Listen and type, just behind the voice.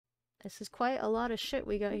This is quite a lot of shit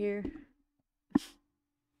we got here.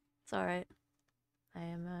 It's alright. I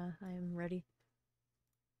am ready.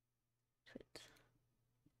 Twit.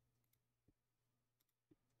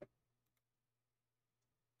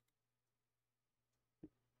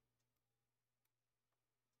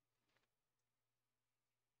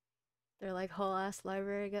 Their like whole ass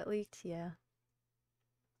library got leaked, yeah.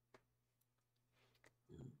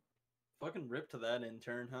 Fucking rip to that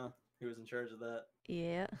intern, huh? Who was in charge of that?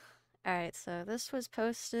 Yeah. Alright, so this was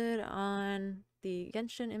posted on the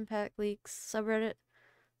Genshin Impact Leaks subreddit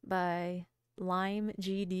by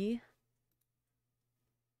LimeGD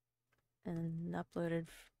and uploaded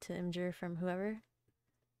to Imgur from whoever.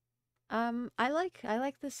 I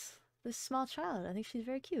like this small child. I think she's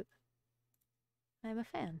very cute. I'm a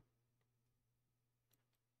fan.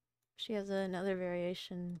 She has another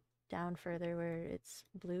variation down further where it's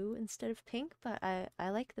blue instead of pink, but I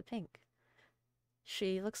like the pink.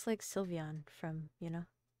 She looks like Sylveon from,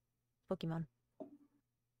 Pokemon.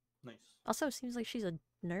 Nice. Also, seems like she's a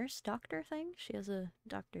nurse, doctor thing. She has a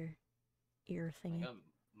doctor ear I thingy. got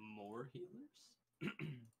more healers.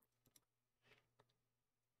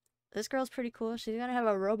 This girl's pretty cool. She's gonna have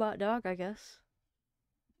a robot dog, I guess.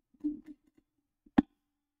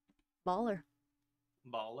 Baller.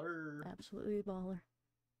 Baller. Absolutely baller.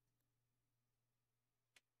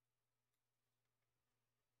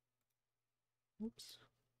 Oops.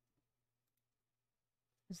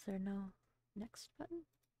 Is there no next button?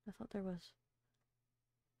 I thought there was.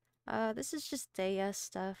 This is just Daya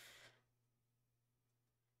stuff.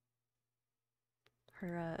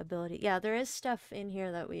 Her ability. Yeah, there is stuff in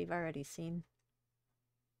here that we've already seen.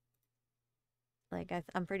 Like,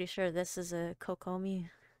 I'm pretty sure this is a Kokomi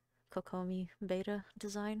beta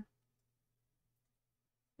design.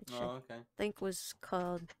 Which Oh, okay. I think was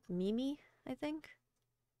called Mimi, I think.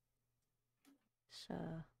 So,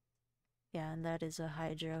 yeah, and that is a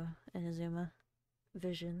Hydro Inazuma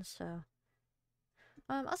vision, so.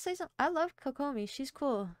 I'll say something. I love Kokomi. She's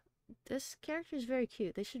cool. This character is very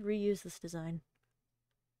cute. They should reuse this design.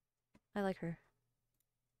 I like her.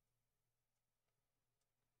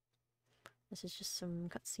 This is just some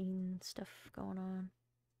cutscene stuff going on.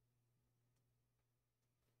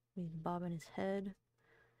 He's bobbing his head.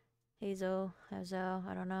 Hazel, Hazel,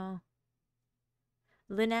 I don't know.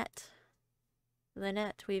 Lynette.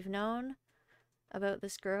 Lynette, we've known about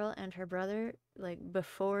this girl and her brother, like,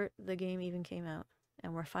 before the game even came out.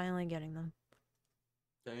 And we're finally getting them.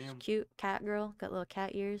 Damn. Cute cat girl, got little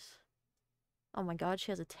cat ears. Oh my god,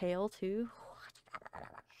 she has a tail too.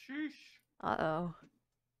 Sheesh. Uh-oh.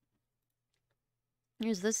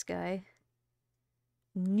 Here's this guy.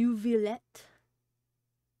 Neuvillette.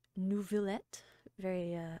 Neuvillette.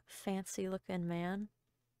 Very fancy looking man.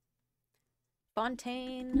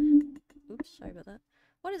 Fontaine. Oops, sorry about that.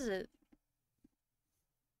 What is it?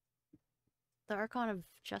 The Archon of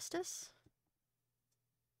Justice?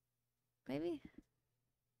 Maybe?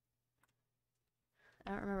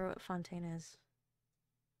 I don't remember what Fontaine is.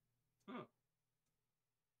 Huh.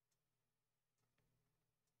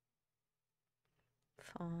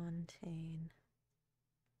 Fontaine.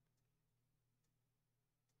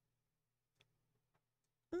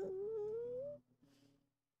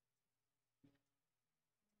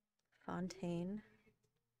 Fontaine.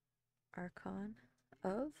 Archon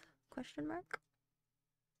of? Question mark?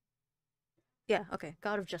 Yeah, okay.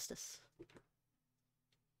 God of Justice.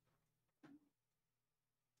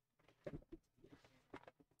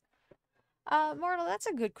 Mortal, that's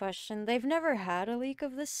a good question. They've never had a leak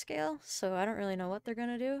of this scale, so I don't really know what they're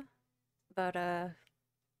gonna do. But, I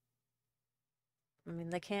mean,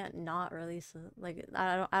 they can't not release it. Like,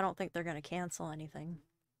 I don't think they're gonna cancel anything.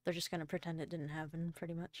 They're just gonna pretend it didn't happen,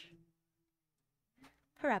 pretty much.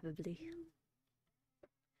 Probably.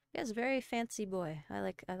 Yes, very fancy boy. I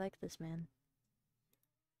like this man.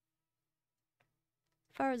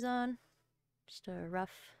 Farazan. Just a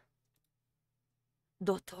rough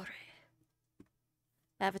Dottore.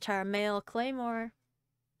 Avatar male Claymore.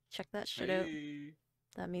 Check that shit out.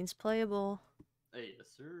 That means playable. Hey, yes,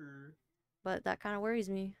 sir. But that kind of worries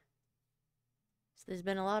me. So there's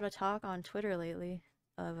been a lot of talk on Twitter lately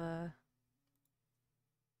of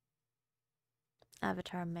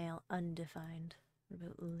Avatar male undefined. What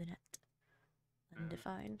about Lynette?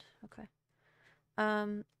 Undefined. Okay.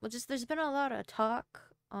 Well, just there's been a lot of talk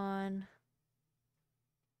on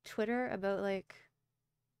Twitter about like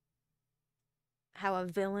how a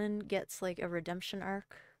villain gets like a redemption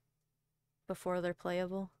arc before they're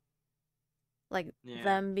playable. Like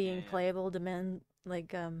them being playable depends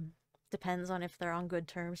on if they're on good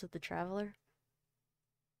terms with the Traveler.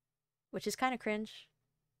 Which is kind of cringe.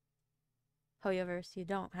 However, so you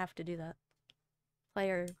don't have to do that.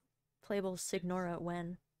 Playable Signora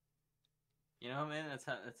when. You know, man, that's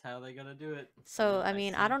how they gotta do it. So, I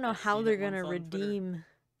mean, I don't know I how seen they're it gonna once on Twitter. redeem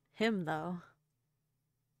him, though.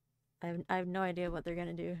 I have no idea what they're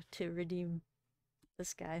gonna do to redeem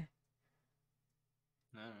this guy.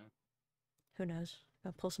 I don't know. Who knows?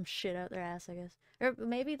 Gonna pull some shit out their ass, I guess. Or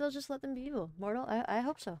maybe they'll just let them be evil. Mortal? I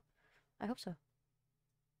hope so. I hope so.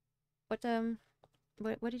 What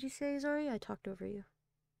did you say, Zori? I talked over you.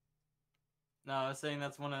 No, I was saying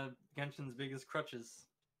that's one of Genshin's biggest crutches.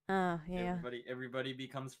 Oh, yeah. Everybody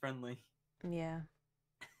becomes friendly. Yeah.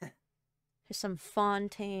 Here's some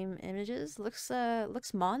Fontaine images. Looks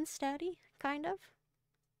Mondstadty, kind of.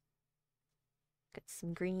 Got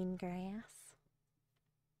some green grass.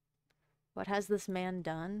 What has this man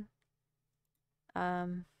done?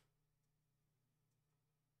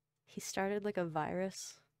 He started like a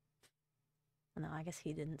virus. No, I guess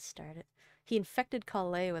he didn't start it. He infected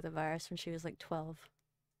Calais with a virus when she was like 12.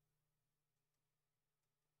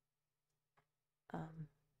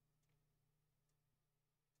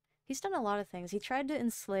 He's done a lot of things. He tried to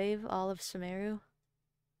enslave all of Sumeru.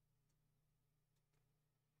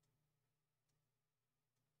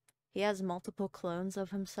 He has multiple clones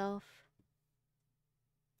of himself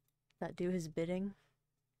that do his bidding.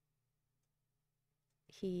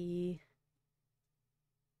 He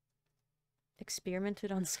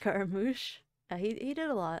experimented on Scaramouche. He did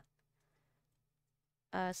a lot.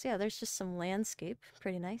 So yeah, there's just some landscape.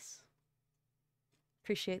 Pretty nice.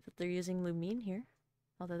 Appreciate that they're using Lumine here.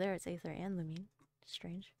 Although there it's Aether and Lumine.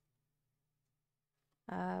 Strange.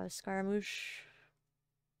 Scaramouche.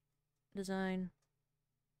 Design.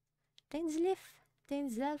 Dainsleif.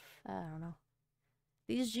 I don't know.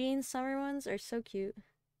 These jeans, summer ones, are so cute.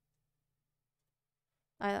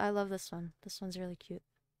 I love this one. This one's really cute.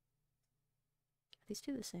 These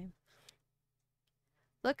two the same.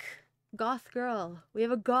 Look, goth girl. We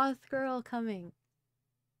have a goth girl coming.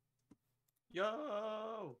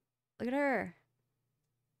 Yo! Look at her.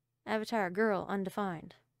 Avatar girl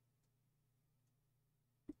undefined.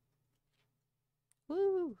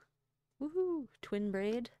 Woo! Woohoo! Twin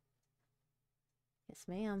braid. Yes,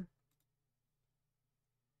 ma'am.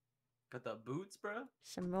 Got the boots, bro?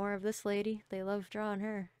 Some more of this lady. They love drawing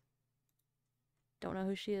her. Don't know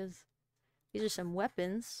who she is. These are some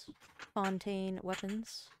weapons. Fontaine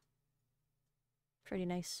weapons. Pretty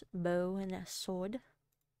nice bow and a sword.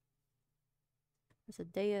 There's a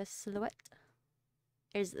Dea silhouette.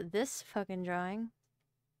 There's this fucking drawing.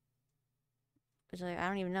 Which I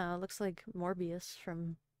don't even know. It looks like Morbius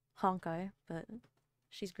from Honkai, but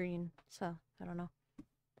she's green, so I don't know.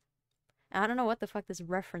 I don't know what the fuck this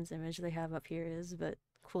reference image they have up here is, but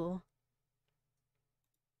cool.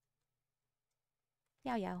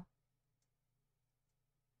 Yow yow.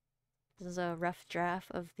 This is a rough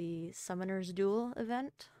draft of the Summoner's Duel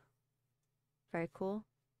event. Very cool.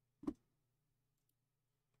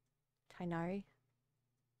 Tainari.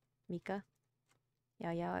 Mika.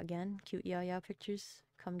 Yao Yao again. Cute Yao Yao pictures.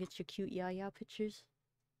 Come get your cute Yao Yao pictures.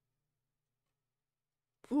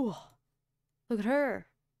 Ooh. Look at her.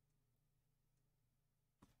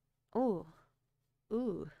 Oh.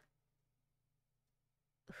 Ooh.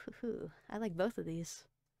 Ooh. I like both of these.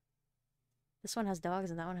 This one has dogs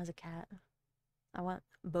and that one has a cat. I want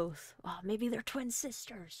both. Oh, maybe they're twin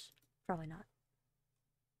sisters. Probably not.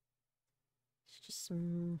 It's just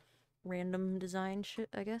some random design shit,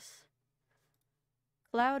 I guess.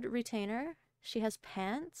 Cloud Retainer. She has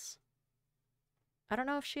pants. I don't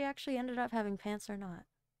know if she actually ended up having pants or not.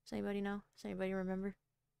 Does anybody know? Does anybody remember?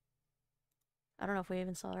 I don't know if we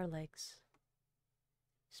even saw her legs.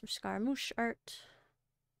 Some Scaramouche art.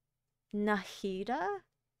 Nahida?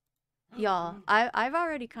 Y'all, I've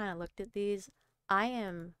already kind of looked at these. I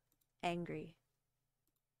am angry.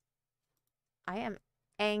 I am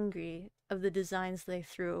angry of the designs they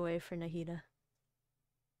threw away for Nahida.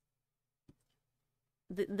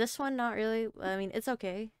 This one, not really. I mean, it's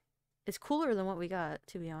okay. It's cooler than what we got,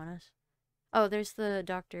 to be honest. Oh, there's the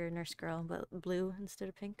doctor nurse girl, but blue instead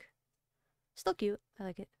of pink. Still cute. I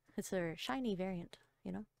like it. It's their shiny variant,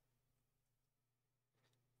 you know?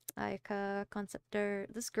 Ayaka, concept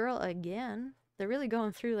art. This girl again. They're really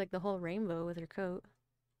going through like the whole rainbow with her coat.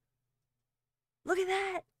 Look at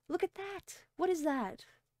that! Look at that! What is that?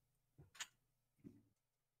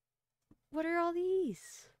 What are all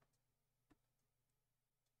these?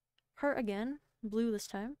 Her again. Blue this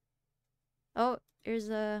time. Oh, here's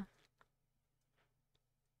a...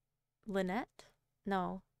 Lynette?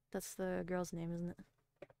 No, that's the girl's name, isn't it?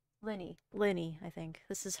 Linny, I think.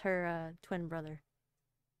 This is her twin brother.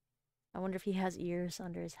 I wonder if he has ears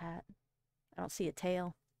under his hat. I don't see a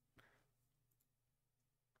tail.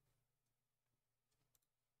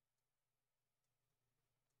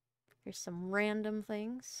 Here's some random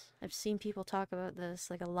things. I've seen people talk about this,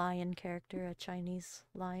 like a lion character, a Chinese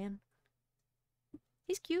lion.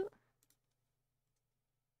 He's cute.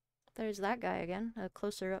 There's that guy again, a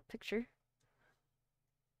closer up picture.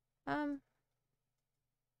 I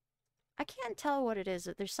can't tell what it is.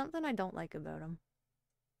 There's something I don't like about him.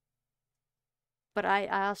 But I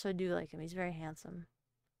also do like him. He's very handsome.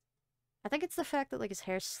 I think it's the fact that like his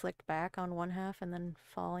hair's slicked back on one half and then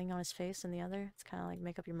falling on his face in the other. It's kind of like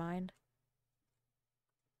make up your mind.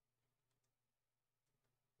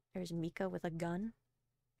 There's Mika with a gun.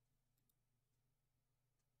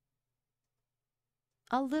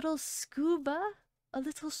 A little scuba? A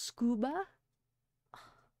little scuba? Oh,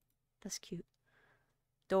 that's cute.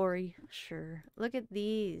 Dory, sure. Look at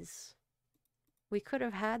these. We could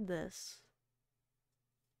have had this.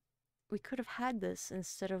 We could have had this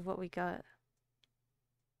instead of what we got.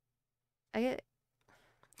 It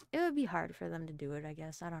would be hard for them to do it, I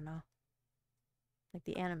guess. I don't know. Like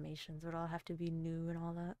the animations would all have to be new and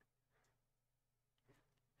all that.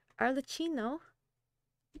 Arlecchino.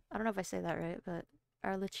 I don't know if I say that right, but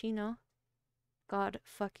Arlecchino. God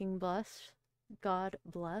fucking bless. God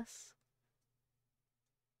bless.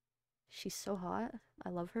 She's so hot. I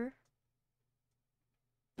love her.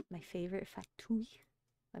 My favorite Fatui.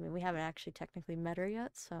 I mean, we haven't actually technically met her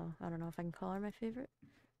yet, so I don't know if I can call her my favorite.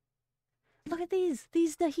 Look at these!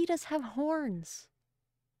 These Nahitas have horns!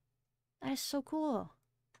 That is so cool.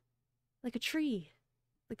 Like a tree.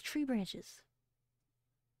 Like tree branches.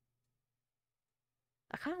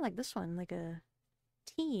 I kind of like this one, like a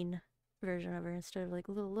teen version of her instead of like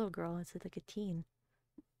a little girl. It's like a teen.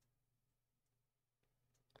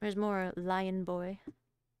 There's more lion boy.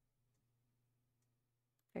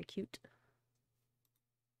 Very cute.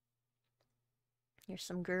 Here's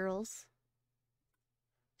some girls.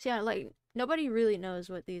 So yeah, like, nobody really knows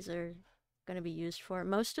what these are going to be used for.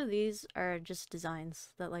 Most of these are just designs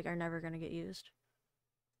that, like, are never going to get used.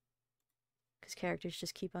 Because characters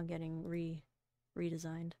just keep on getting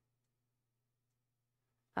redesigned.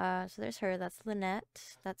 So there's her. That's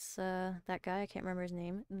Lynette. That's, that guy. I can't remember his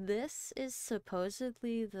name. This is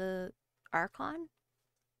supposedly the Archon.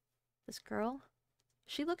 This girl.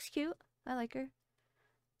 She looks cute. I like her.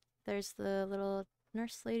 There's the little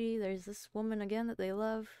nurse lady. There's this woman again that they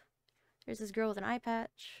love. There's this girl with an eye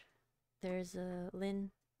patch. There's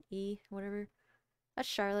Lynn E, whatever. That's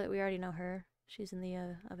Charlotte. We already know her. She's in the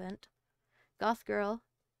event. Goth girl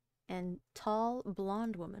and tall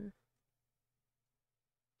blonde woman.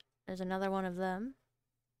 There's another one of them.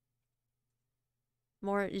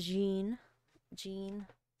 More Jean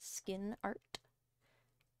skin art.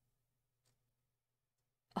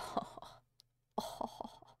 Oh,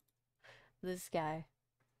 oh, this guy.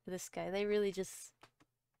 They really just,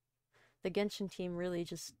 the Genshin team really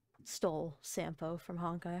just stole Sampo from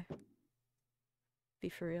Honkai. Be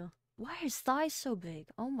for real. Why are his thighs so big?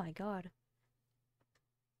 Oh my god.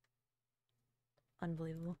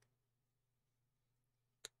 Unbelievable.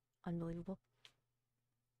 Unbelievable.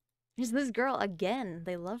 Here's this girl again.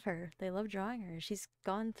 They love her. They love drawing her. She's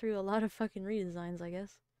gone through a lot of fucking redesigns, I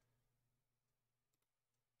guess.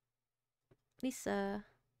 Lisa.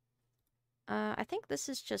 I think this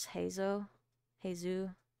is just Heizu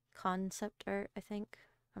concept art, I think.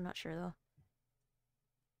 I'm not sure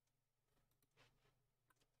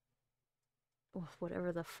though.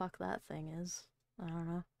 Whatever the fuck that thing is. I don't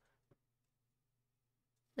know.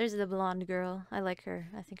 There's the blonde girl. I like her.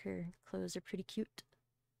 I think her clothes are pretty cute.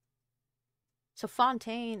 So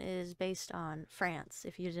Fontaine is based on France,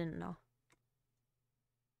 if you didn't know.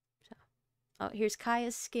 So, oh, here's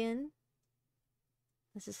Kaya's skin.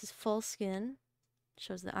 This is his full skin.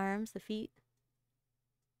 Shows the arms, the feet.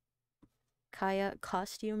 Kaya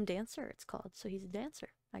costume dancer, it's called. So he's a dancer,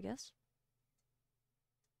 I guess.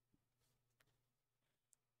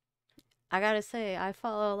 I gotta say, I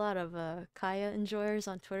follow a lot of Kaya enjoyers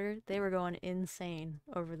on Twitter. They were going insane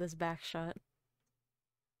over this back shot.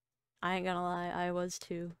 I ain't gonna lie, I was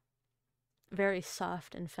too. Very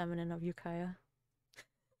soft and feminine of you, Kaya.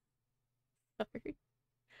 Sorry.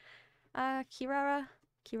 Kirara.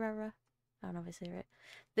 I don't know if I say it right.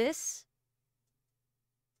 This.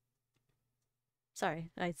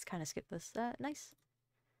 Sorry, I kind of skipped this. Nice.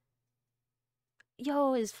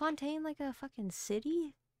 Yo, is Fontaine like a fucking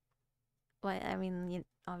city? Well, I mean,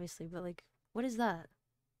 obviously, but like, what is that?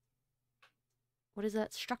 What is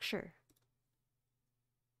that structure?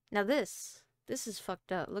 Now this is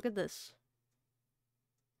fucked up. Look at this.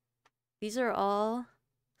 These are all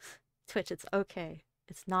Twitch. It's okay.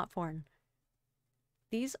 It's not porn.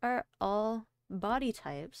 These are all body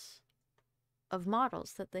types of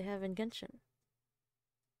models that they have in Genshin.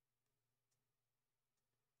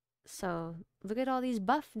 So, look at all these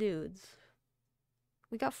buff dudes.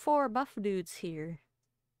 We got 4 buff dudes here.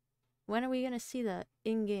 When are we gonna see that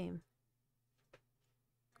in-game?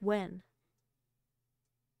 When?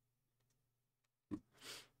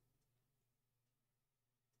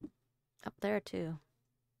 Up there too.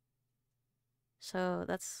 So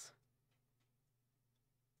that's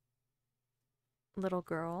little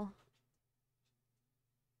girl.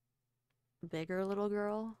 Bigger little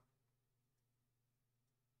girl.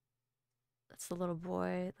 That's the little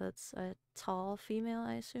boy. That's a tall female,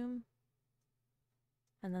 I assume.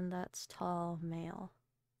 And then that's tall male.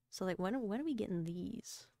 So like when are we getting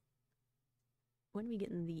these? When are we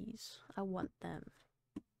getting these? I want them.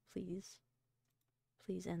 Please.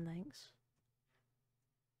 Please and thanks.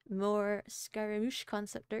 More Scaramouche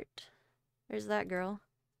concept art. There's that girl.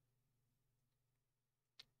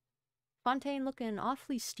 Fontaine looking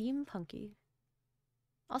awfully steampunky.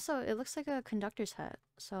 Also, it looks like a conductor's hat,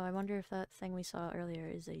 so I wonder if that thing we saw earlier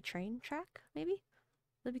is a train track, maybe?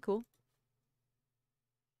 That'd be cool.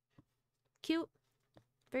 Cute.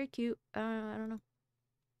 Very cute. I don't know.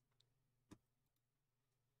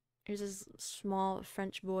 Here's this small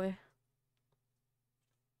French boy.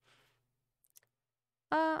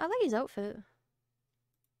 I like his outfit.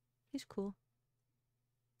 He's cool.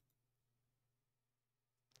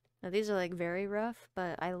 Now these are like very rough,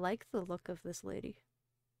 but I like the look of this lady.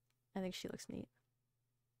 I think she looks neat.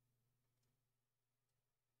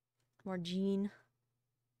 More Jean.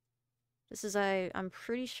 This is I'm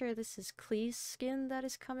pretty sure this is Klee's skin that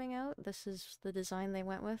is coming out. This is the design they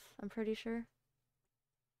went with, I'm pretty sure.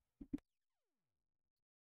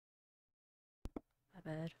 My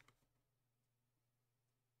bad.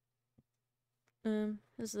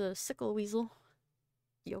 This is the Sickle Weasel.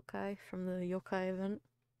 Yokai from the Yokai event.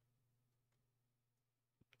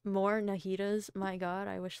 More Nahitas. My god,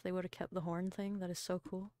 I wish they would have kept the horn thing. That is so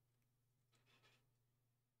cool.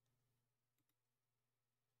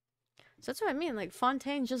 So that's what I mean, like,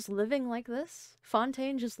 Fontaine just living like this?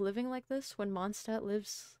 Fontaine just living like this when Mondstadt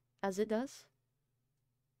lives as it does?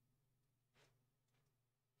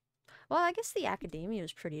 Well, I guess the academia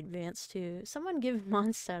is pretty advanced, too. Someone give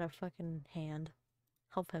Mondstadt a fucking hand.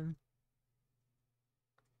 Help him.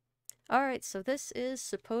 Alright, so this is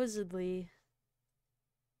supposedly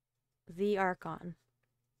the Archon.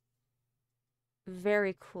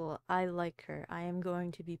 Very cool. I like her. I am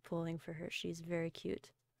going to be pulling for her. She's very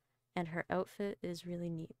cute. And her outfit is really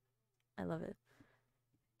neat. I love it.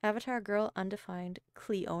 Avatar girl undefined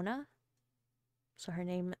Cleona. So her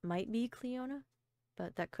name might be Cleona,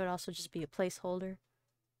 but that could also just be a placeholder.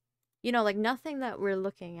 You know, like nothing that we're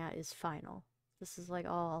looking at is final. This is like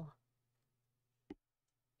all,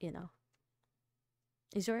 you know.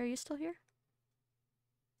 Izori, are you still here?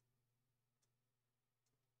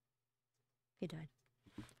 He died.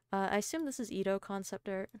 I assume this is Ito concept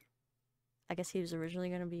art. I guess he was originally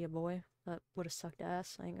going to be a boy. That would have sucked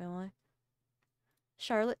ass, I ain't gonna lie.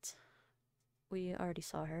 Charlotte. We already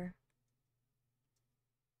saw her.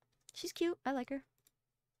 She's cute. I like her.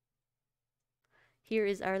 Here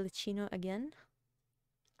is Arlecchino again.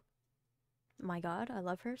 My god, I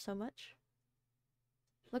love her so much.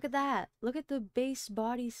 Look at that. Look at the base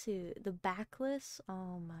bodysuit. The backless.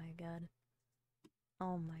 Oh my god.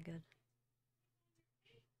 Oh my god.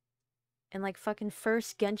 And like fucking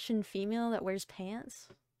first Genshin female that wears pants.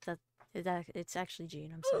 It's actually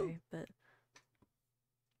Jean, I'm sorry, but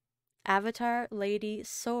Avatar Lady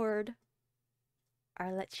Sword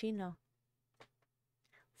Arlecchino.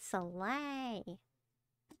 Slay.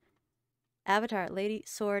 Avatar Lady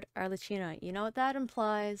Sword Arlecchino. You know what that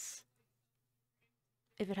implies?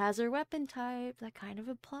 If it has her weapon type, that kind of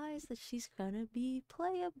implies that she's gonna be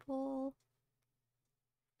playable.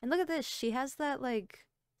 And look at this, she has that like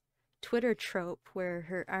Twitter trope where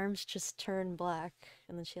her arms just turn black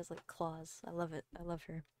and then she has like claws. I love it. I love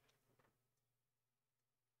her.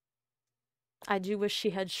 I do wish she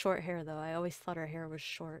had short hair though. I always thought her hair was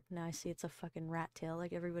short. Now I see it's a fucking rat tail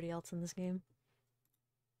like everybody else in this game.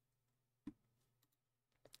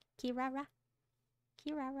 Kirara.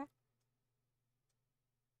 Kirara.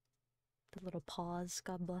 The little paws,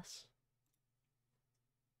 God bless.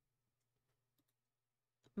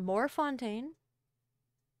 More Fontaine.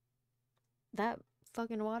 That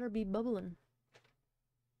fucking water be bubbling.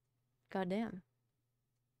 Goddamn.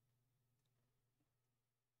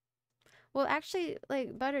 Well, actually,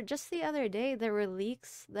 like, Butter, just the other day, there were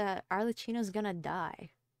leaks that Arlecchino's gonna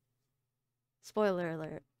die. Spoiler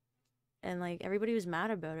alert. And, like, everybody was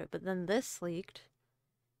mad about it, but then this leaked.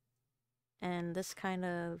 And this kind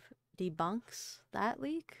of debunks that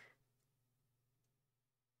leak.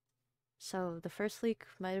 So, the first leak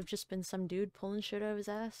might have just been some dude pulling shit out of his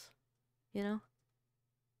ass. you know?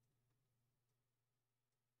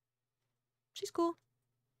 She's cool.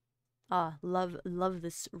 Ah, love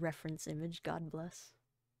this reference image, God bless.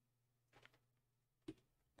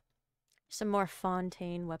 Some more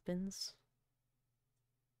Fontaine weapons.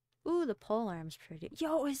 Ooh, the polearm's pretty.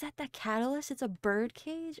 Yo, is that the catalyst? It's a bird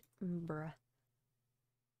cage? Bruh.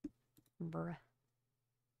 Bruh.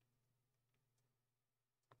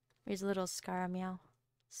 Here's a little Scarammeow.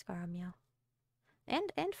 Scarammeow.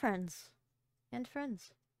 And friends. And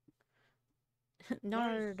friends.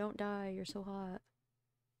 Nar, Nice. don't die. You're so hot.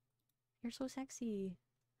 You're so sexy.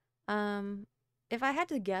 If I had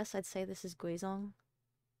to guess, I'd say this is Guizong.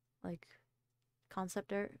 Like,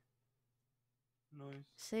 concept art. Nice.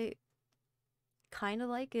 Say, kind of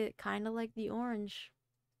like it. Kind of like the orange.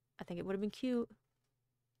 I think it would have been cute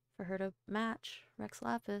for her to match Rex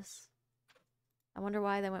Lapis. I wonder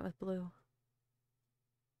why they went with blue.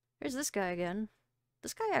 Here's this guy again.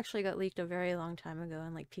 This guy actually got leaked a very long time ago,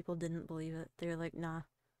 and like people didn't believe it. They were like, nah,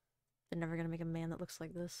 they're never gonna make a man that looks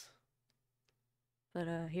like this. But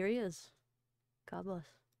here he is. God bless.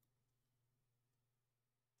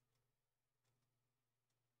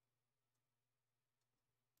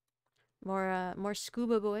 More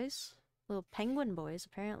scuba boys. Little penguin boys,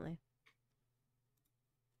 apparently.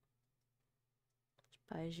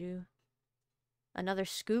 Baiju. Another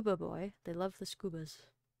scuba boy. They love the scubas.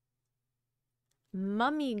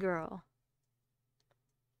 Mummy girl.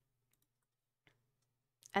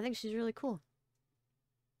 I think she's really cool.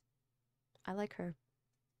 I like her.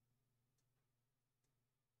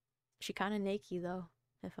 She kind of naked though,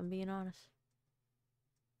 if I'm being honest.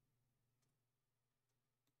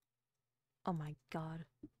 Oh my god.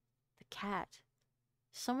 The cat.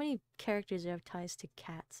 So many characters have ties to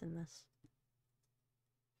cats in this.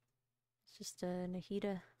 It's just a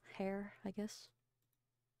Nahida hair, I guess.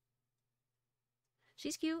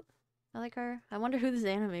 She's cute. I like her. I wonder who this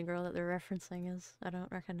anime girl that they're referencing is. I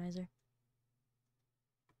don't recognize her.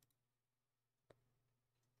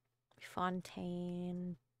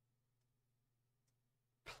 Fontaine.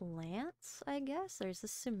 Plants, I guess? There's the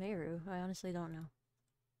Sumeru. I honestly don't know.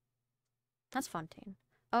 That's Fontaine.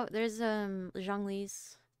 Oh, there's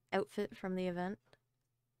Zhongli's outfit from the event.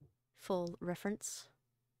 Full reference.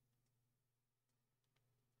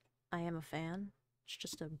 I am a fan. It's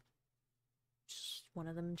just one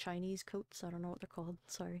of them Chinese coats. I don't know what they're called.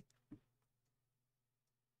 Sorry.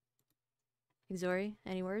 Exori,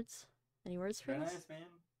 any words? Any words for Very this? nice, man.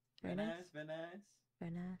 Very Very nice. nice. Very nice.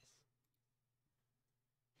 Very nice.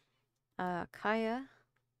 Kaya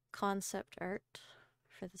concept art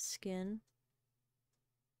for the skin.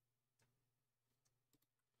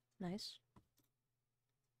 Nice.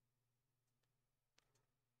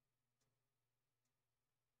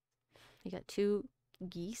 You got two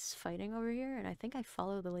geese fighting over here, and I think I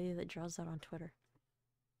follow the lady that draws that on Twitter.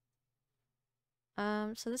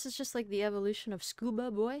 So this is just like the evolution of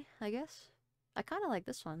Scuba Boy, I guess. I kind of like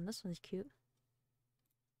this one. This one's cute.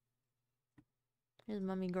 Here's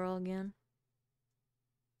Mummy Girl again.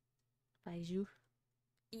 Baiju.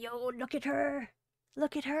 Yo, look at her!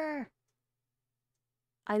 Look at her!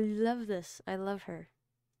 I love this. I love her.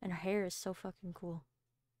 And her hair is so fucking cool.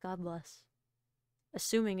 God bless.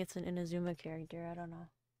 Assuming it's an Inazuma character, I don't know.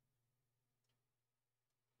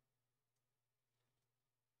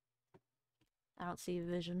 I don't see a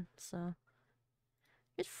vision, so.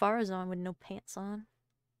 Here's Farazan with no pants on.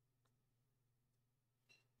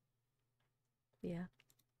 Yeah.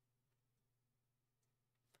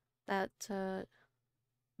 That,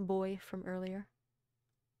 boy from earlier.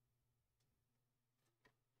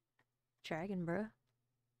 Dragon, bruh.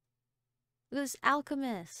 Look at this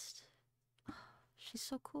alchemist. She's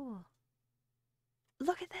so cool.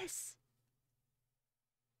 Look at this.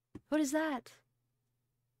 What is that?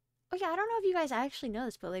 Oh yeah, I don't know if you guys actually know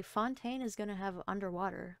this, but like Fontaine is gonna have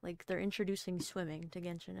underwater. Like they're introducing swimming to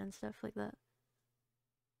Genshin and stuff like that.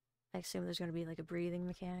 I assume there's gonna be like a breathing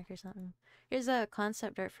mechanic or something. Here's a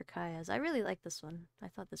concept art for Kaya's. I really like this one. I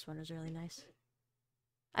thought this one was really nice.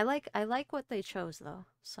 I like what they chose though,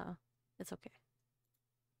 so it's okay.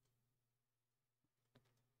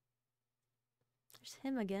 There's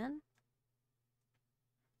him again.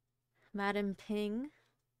 Madam Ping.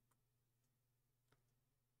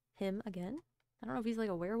 Him again. I don't know if he's like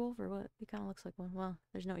a werewolf or what. He kind of looks like one. Well,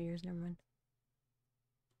 there's no ears, never mind.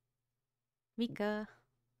 Mika.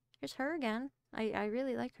 Here's her again. I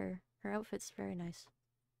really like her. Her outfit's very nice.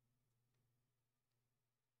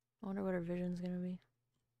 I wonder what her vision's gonna be.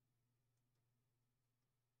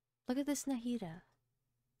 Look at this Nahida.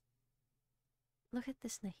 Look at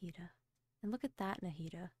this Nahida. And look at that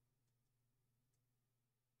Nahida.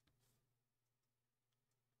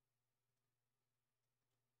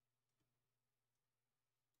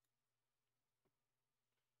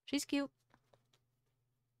 She's cute.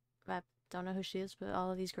 I don't know who she is, but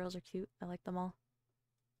all of these girls are cute. I like them all.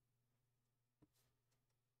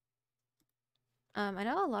 I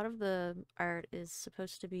know a lot of the art is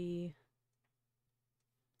supposed to be.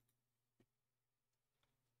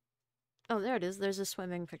 Oh, there it is. There's a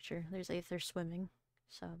swimming picture. There's Aether swimming.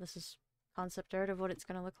 So this is concept art of what it's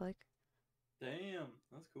gonna look like. Damn,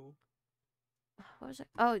 that's cool. What was it?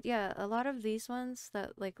 Oh yeah, a lot of these ones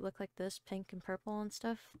that like look like this, pink and purple and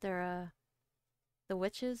stuff. They're the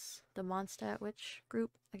witches, the Mondstadt witch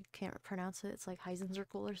group. I can't pronounce it. It's like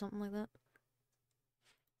Heisenzirkel or something like that.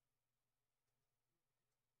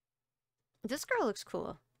 This girl looks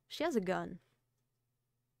cool. She has a gun.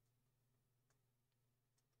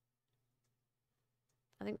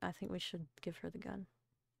 I think we should give her the gun.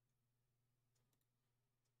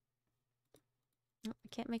 Oh, I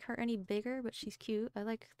can't make her any bigger, but she's cute. I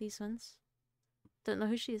like these ones. Don't know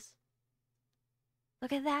who she is.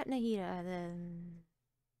 Look at that, Nahida. Then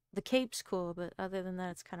the cape's cool, but other than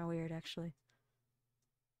that, it's kind of weird, actually.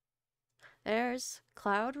 There's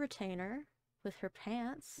Cloud Retainer with her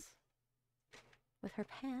pants.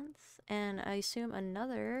 And I assume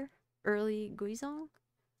another early Guizong,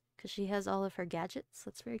 because she has all of her gadgets.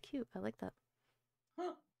 That's very cute. I like that.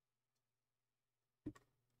 Huh.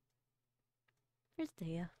 Here's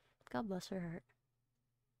Dea. God bless her heart.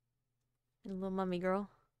 And little mummy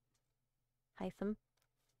girl. Hytham.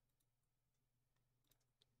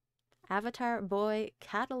 Avatar boy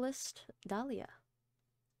Catalyst Dahlia.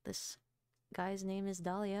 This guy's name is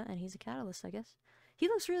Dahlia, and he's a catalyst, I guess. He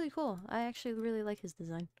looks really cool. I actually really like his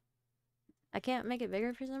design. I can't make it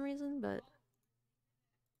bigger for some reason, but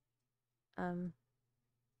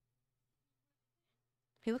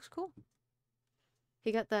he looks cool.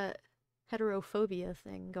 He got that heterophobia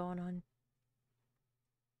thing going on.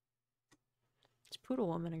 It's Poodle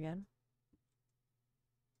Woman again.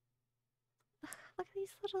 Look at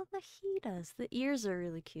these little Nahidas. The ears are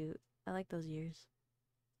really cute. I like those ears.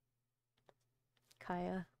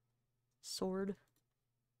 Kaya. Sword.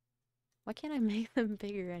 Why can't I make them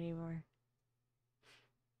bigger anymore?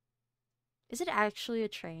 Is it actually a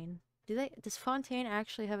train? Does Fontaine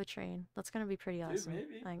actually have a train? That's gonna be pretty awesome. Dude,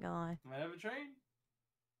 maybe. I ain't gonna lie. Might have a train.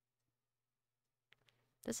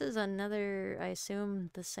 This is another, I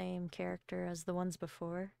assume, the same character as the ones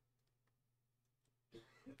before.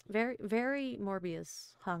 Very, very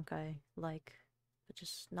Morbius Honkai-like, but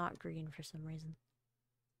just not green for some reason.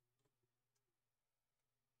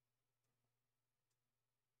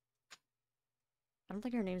 I don't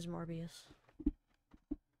think her name's Morbius.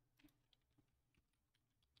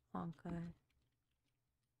 Honkai.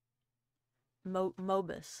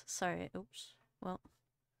 Mobus. Sorry. Oops. Well,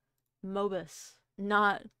 Mobus.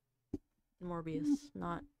 Not Morbius.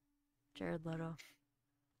 Not Jared Leto.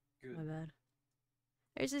 Good. My bad.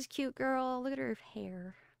 There's this cute girl. Look at her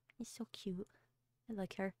hair. It's so cute. I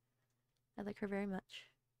like her. I like her very much.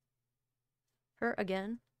 Her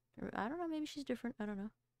again. I don't know. Maybe she's different. I don't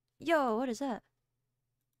know. Yo, what is that?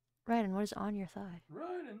 Raiden, what is on your thigh?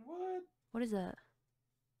 Raiden, what? What is that?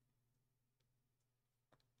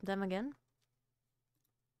 Them again?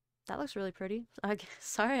 That looks really pretty.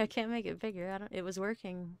 Sorry, I can't make it bigger. It was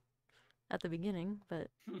working at the beginning, but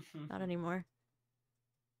not anymore.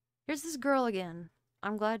 Here's this girl again.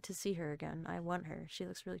 I'm glad to see her again. I want her. She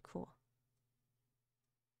looks really cool.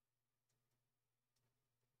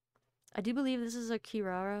 I do believe this is a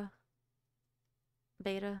Kirara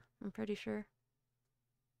beta. I'm pretty sure.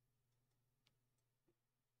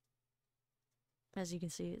 As you can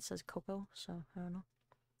see, it says Coco, so I don't know.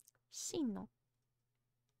 Sino.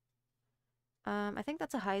 I think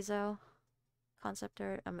that's a Haizou concept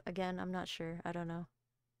art. Again, I'm not sure. I don't know.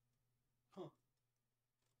 Huh.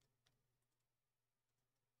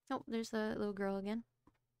 Oh, there's the little girl again.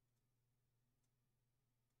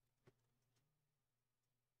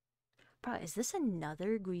 Bro, is this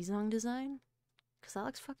another Guizong design? Because that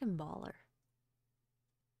looks fucking baller.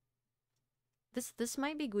 This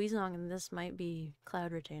might be Guizong and this might be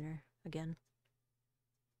Cloud Retainer again.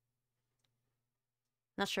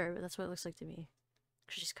 Not sure, but that's what it looks like to me.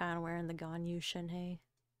 Because she's kind of wearing the Ganyu Shenhei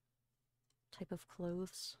type of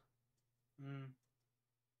clothes.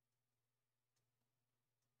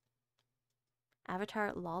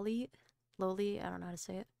 Avatar Loli? I don't know how to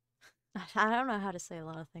say it. I don't know how to say a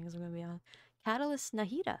lot of things, I'm gonna be honest. Catalyst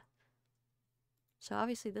Nahida. So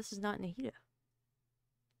obviously this is not Nahida.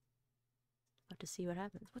 Have to see what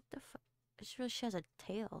happens. What the fuck? She has a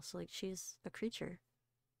tail, so like she's a creature.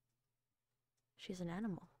 She's an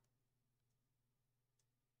animal.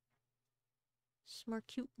 Some more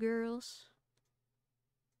cute girls.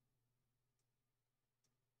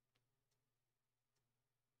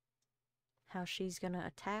 how she's gonna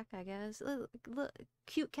attack, I guess. Look,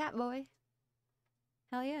 cute cat boy.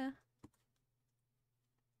 Hell yeah.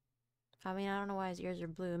 I mean, I don't know why his ears are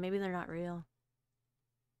blue. Maybe they're not real.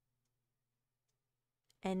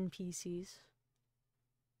 NPCs.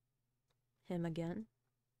 Him again.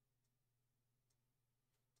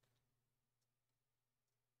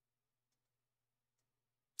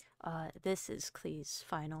 This is Klee's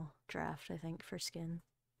final draft, I think, for skin.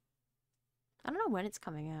 I don't know when it's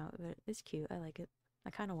coming out, but it's cute. I like it.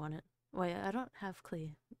 I kind of want it. Wait, I don't have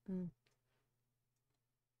Klee. Maybe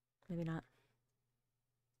not.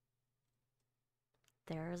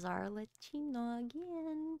 There's our Latino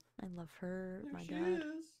again. I love her. There My she God.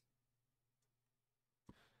 is.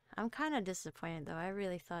 I'm kind of disappointed though. I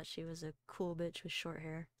really thought she was a cool bitch with short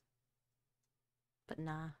hair. But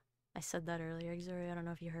nah. I said that earlier, Xuri. I don't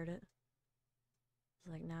know if you heard it. It's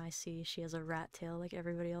like, now I see she has a rat tail like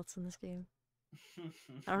everybody else in this game.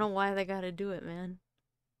 I don't know why they gotta do it, man.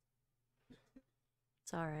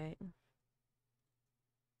 It's alright.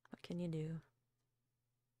 What can you do?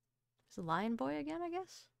 It's a lion boy again, I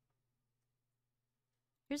guess?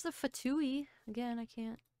 Here's the Fatui. Again, I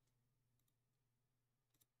can't.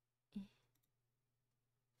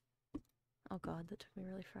 Oh god, that took me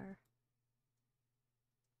really far.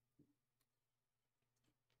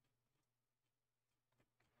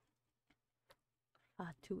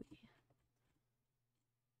 Fatui.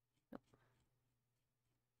 Nope.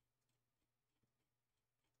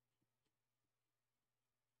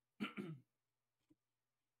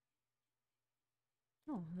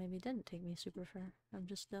 Oh, maybe it didn't take me super far. I'm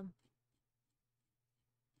just dumb.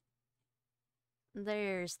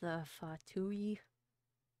 There's the Fatui.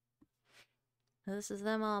 This is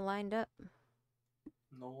them all lined up.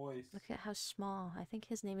 Nice. Look at how small. I think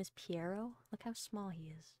his name is Piero. Look how small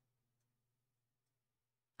he is.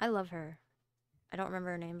 I love her. I don't remember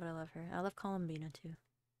her name, but I love her. I love Columbina too.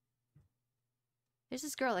 There's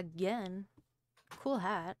this girl again. Cool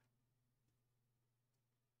hat.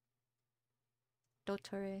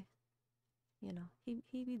 Dottore. You know, he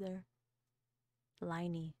be there.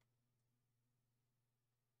 Liney.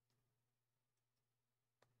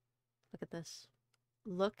 Look at this.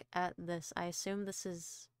 Look at this. I assume this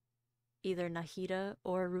is either Nahida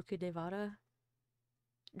or Rukudevada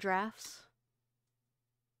drafts.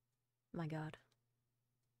 My god.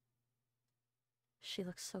 She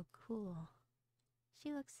looks so cool.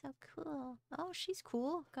 She looks so cool. Oh, she's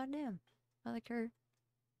cool. Goddamn. I like her.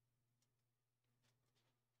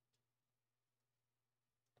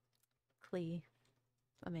 Klee.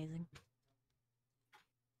 Amazing.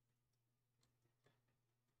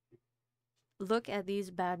 Look at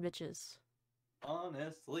these bad bitches.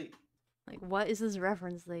 Honestly. Like, what is this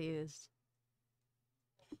reference they used?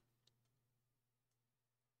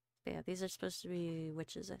 But yeah, these are supposed to be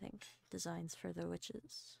witches, I think. Designs for the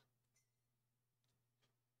witches.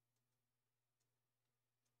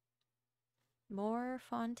 More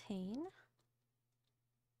Fontaine.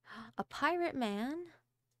 A pirate man?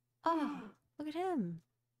 Oh, look at him.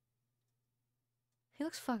 He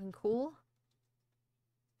looks fucking cool.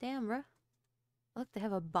 Damn, bruh. Look, they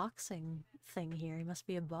have a boxing thing here. He must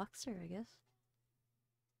be a boxer, I guess.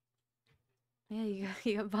 Yeah,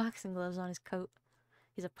 you got boxing gloves on his coat.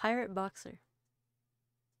 He's a pirate boxer.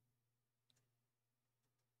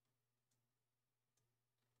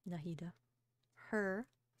 Nahida. Her.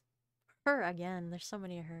 Her again. There's so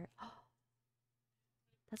many of her. Oh,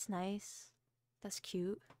 that's nice. That's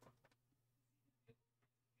cute.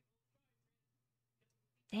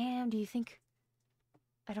 Damn, do you think...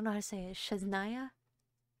 I don't know how to say it. Shaznaya?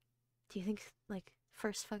 Do you think, like,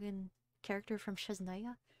 first fucking character from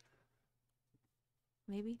Shaznaya?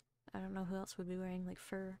 Maybe? I don't know who else would be wearing, like,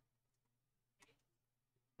 fur.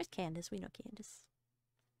 There's Candace. We know Candace.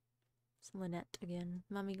 It's Lynette again.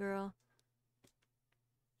 Mummy girl.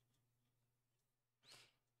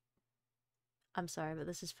 I'm sorry, but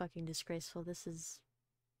this is fucking disgraceful. This is...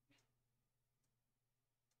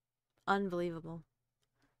 unbelievable.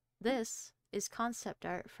 This is concept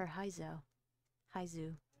art for Haizu.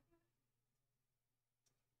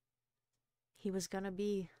 He was gonna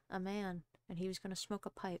be a man, and he was gonna smoke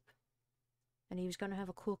a pipe, and he was gonna have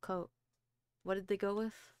a cool coat. What did they go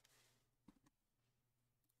with?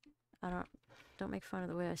 Don't make fun of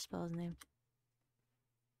the way I spell his name.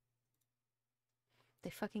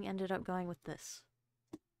 They fucking ended up going with this.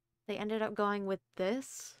 They ended up going with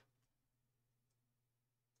this?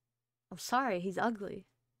 I'm sorry, he's ugly.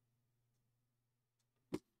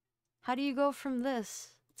 How do you go from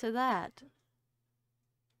this to that?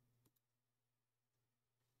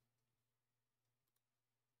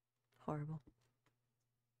 Horrible.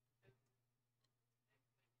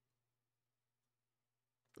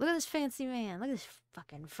 Look at this fancy man. Look at this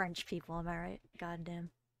fucking French people, am I right? Goddamn.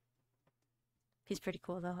 He's pretty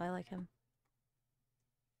cool though, I like him.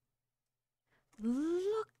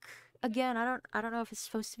 Look! Again, I don't know if it's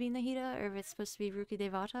supposed to be Nahida or if it's supposed to be Ruki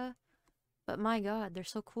Devata, but my god, they're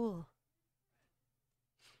so cool.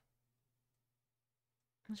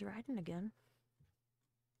 He's riding again.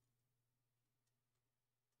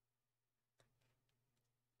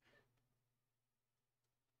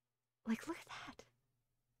 Like, look at that.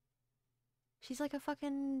 She's like a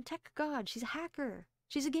fucking tech god. She's a hacker.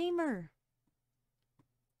 She's a gamer.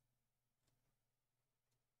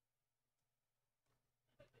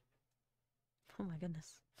 Oh my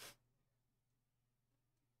goodness.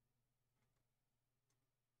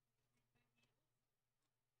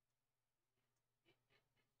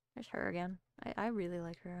 There's her again. I really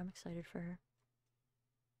like her. I'm excited for her.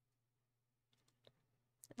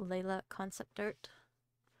 Layla concept art.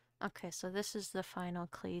 Okay, so this is the final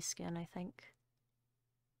clay skin, I think.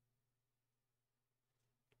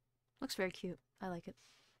 Looks very cute. I like it.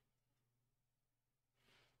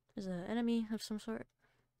 There's an enemy of some sort.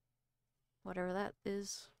 Whatever that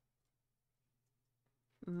is.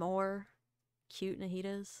 More cute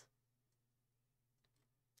Nahidas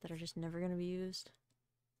that are just never gonna be used.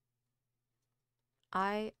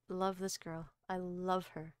 I love this girl. I love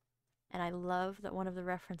her. And I love that one of the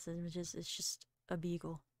references is just a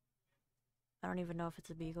beagle. I don't even know if it's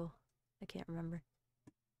a beagle. I can't remember.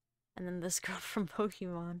 And then this girl from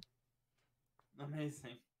Pokemon.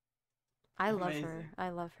 Amazing. I love her. I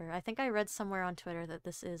love her. I think I read somewhere on Twitter that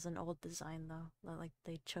this is an old design though. That, like,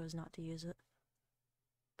 they chose not to use it.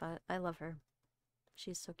 But I love her.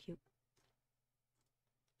 She's so cute.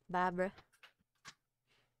 Barbara.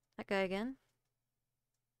 That guy again.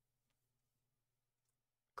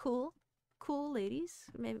 Cool. Cool ladies.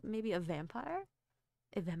 Maybe a vampire?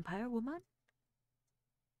 A vampire woman?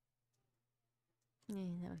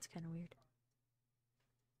 That one's kind of weird.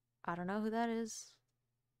 I don't know who that is.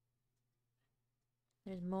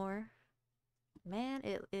 There's more. Man,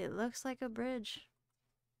 it looks like a bridge.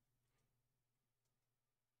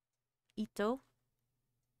 Ito.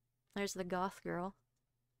 There's the goth girl.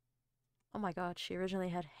 Oh my god, she originally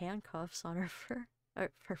had handcuffs on her fur. Her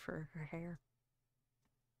hair.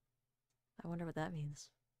 I wonder what that means.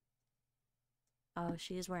 Oh,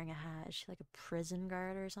 she is wearing a hat. Is she like a prison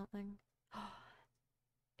guard or something?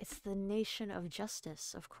 It's the Nation of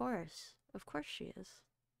Justice, of course. Of course she is.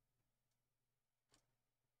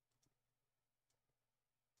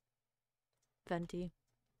 Venti.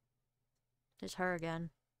 There's her again.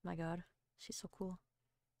 My god. She's so cool.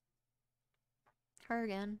 Her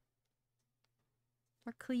again.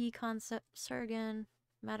 More Klee concepts. Her again.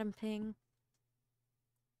 Madam Ping.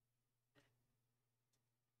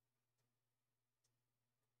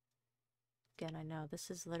 Again, I know, this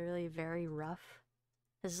is literally very rough.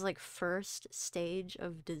 This is like first stage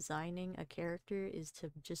of designing a character is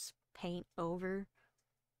to just paint over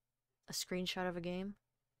a screenshot of a game.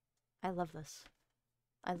 I love this.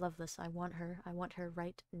 I love this. I want her. I want her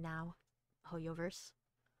right now. Hoyoverse.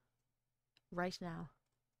 Right now.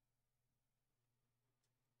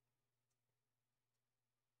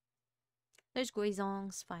 There's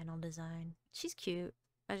Guizong's final design. She's cute.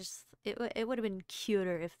 It would have been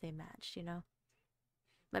cuter if they matched, you know?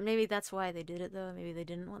 But maybe that's why they did it, though. Maybe they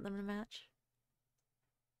didn't want them to match.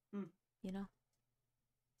 You know?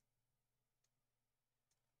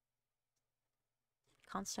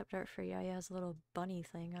 Concept art for Yaya's little bunny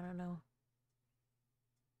thing. I don't know.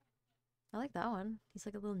 I like that one. He's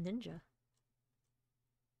like a little ninja.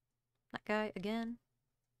 That guy, again.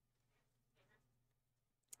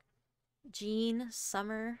 Jean,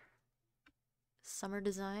 Summer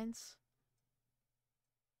designs.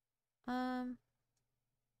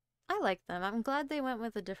 I like them. I'm glad they went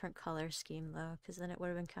with a different color scheme though, because then it would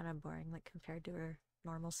have been kind of boring, like compared to her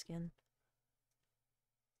normal skin.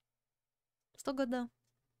 Still good though.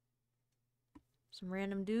 Some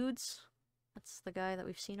random dudes. That's the guy that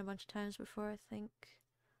we've seen a bunch of times before, I think.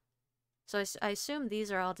 So I assume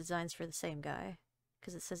these are all designs for the same guy,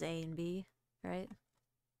 because it says A and B, right?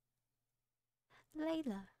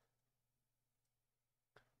 Layla.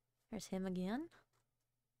 There's him again.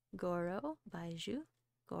 Goro, Baiju,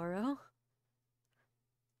 Goro.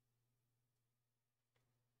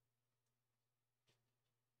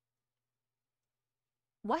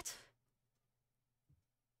 What?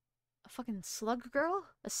 A fucking slug girl?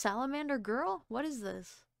 A salamander girl? What is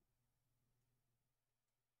this?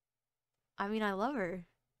 I mean, I love her.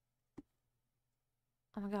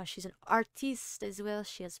 Oh my gosh, she's an artiste as well.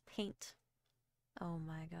 She has paint. Oh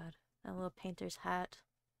my god. A little painter's hat.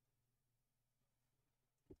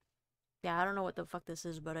 Yeah, I don't know what the fuck this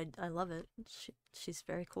is, but I love it. She's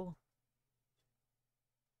very cool.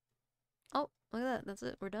 Oh, look at that. That's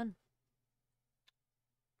it. We're done.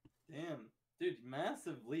 Damn. Dude,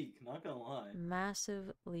 massive leak, not gonna lie.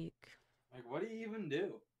 Massive leak. Like, what do you even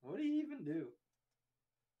do? What do you even do?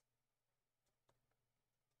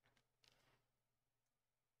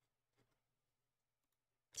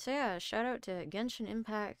 So yeah, shout out to Genshin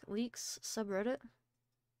Impact Leaks subreddit.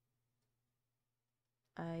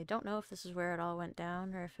 I don't know if this is where it all went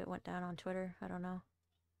down or if it went down on Twitter. I don't know.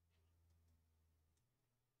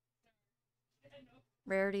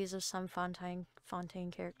 Rarities of some Fontaine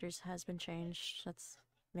characters has been changed. That's,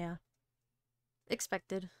 yeah,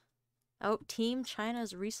 expected. Oh, Team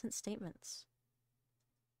China's recent statements.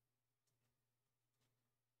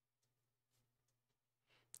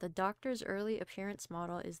 The Doctor's early appearance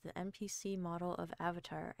model is the NPC model of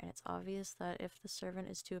Avatar, and it's obvious that if the servant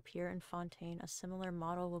is to appear in Fontaine, a similar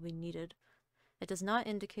model will be needed. It does not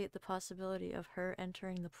indicate the possibility of her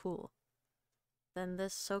entering the pool. Then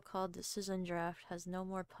this so-called decision draft has no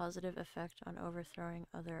more positive effect on overthrowing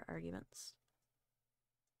other arguments.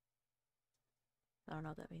 I don't know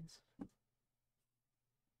what that means.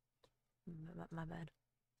 My bad.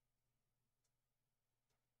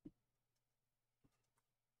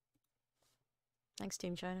 Thanks,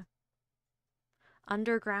 Team China.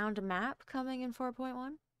 Underground map coming in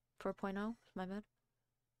 4.1? 4.0? My bad.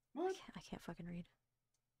 What? I can't fucking read.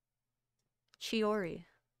 Chiori.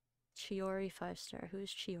 Chiori 5-star. Who is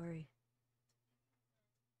Chiori?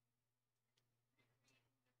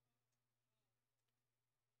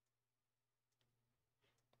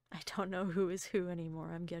 I don't know who is who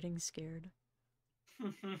anymore. I'm getting scared.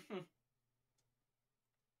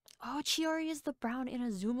 Oh, Chiori is the brown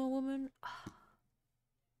Inazuma woman. Oh,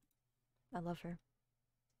 I love her.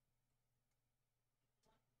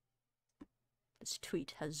 This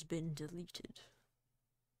tweet has been deleted.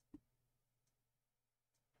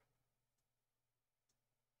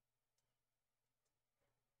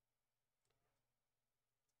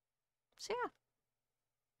 So yeah.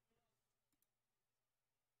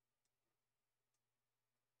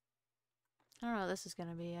 I don't know what this is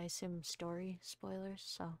gonna be. I assume story spoilers,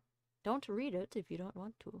 so don't read it if you don't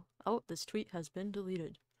want to. Oh, this tweet has been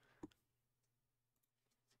deleted.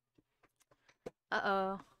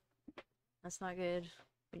 Uh-oh. That's not good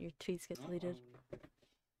when your tweets get deleted.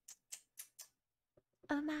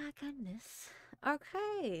 Oh my goodness.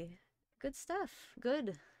 Okay. Good stuff.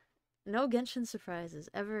 Good. No Genshin surprises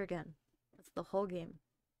ever again. That's the whole game.